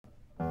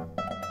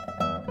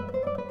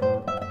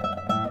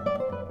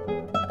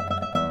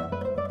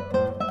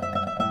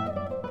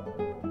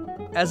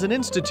As an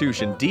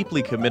institution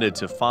deeply committed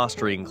to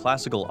fostering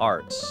classical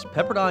arts,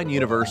 Pepperdine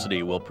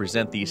University will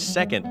present the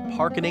second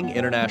Parkening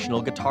International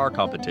Guitar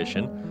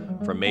Competition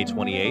from May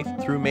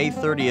 28th through May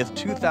 30th,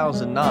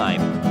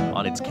 2009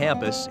 on its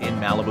campus in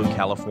Malibu,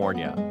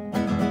 California.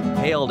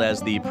 Hailed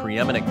as the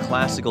preeminent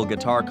classical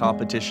guitar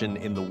competition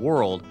in the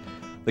world,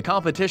 the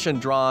competition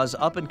draws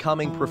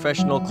up-and-coming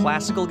professional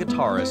classical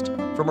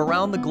guitarists from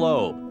around the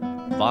globe,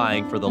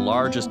 vying for the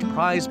largest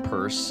prize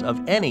purse of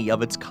any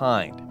of its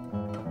kind.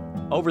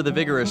 Over the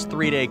vigorous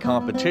three-day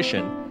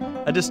competition,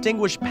 a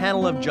distinguished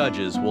panel of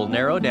judges will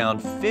narrow down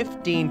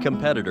 15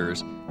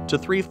 competitors to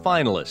 3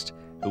 finalists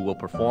who will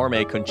perform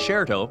a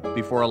concerto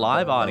before a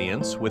live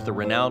audience with the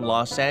renowned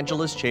Los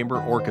Angeles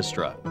Chamber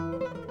Orchestra.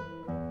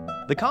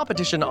 The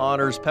competition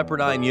honors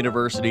Pepperdine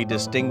University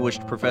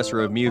Distinguished Professor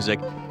of Music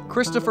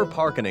Christopher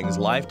Parkening's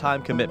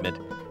lifetime commitment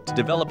to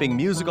developing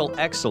musical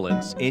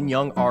excellence in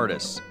young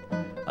artists.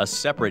 A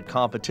separate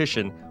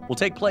competition will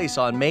take place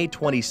on May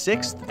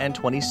 26th and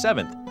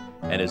 27th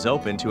and is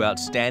open to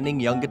outstanding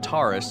young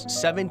guitarists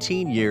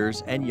 17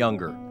 years and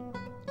younger.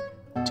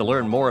 To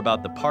learn more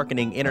about the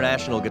Parkening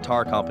International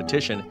Guitar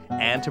Competition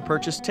and to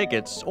purchase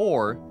tickets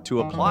or to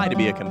apply to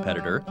be a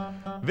competitor,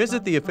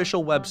 visit the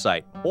official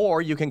website,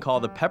 or you can call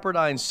the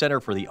Pepperdine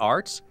Center for the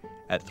Arts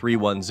at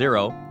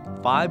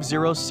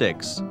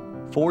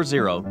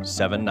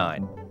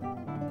 310-506-4079.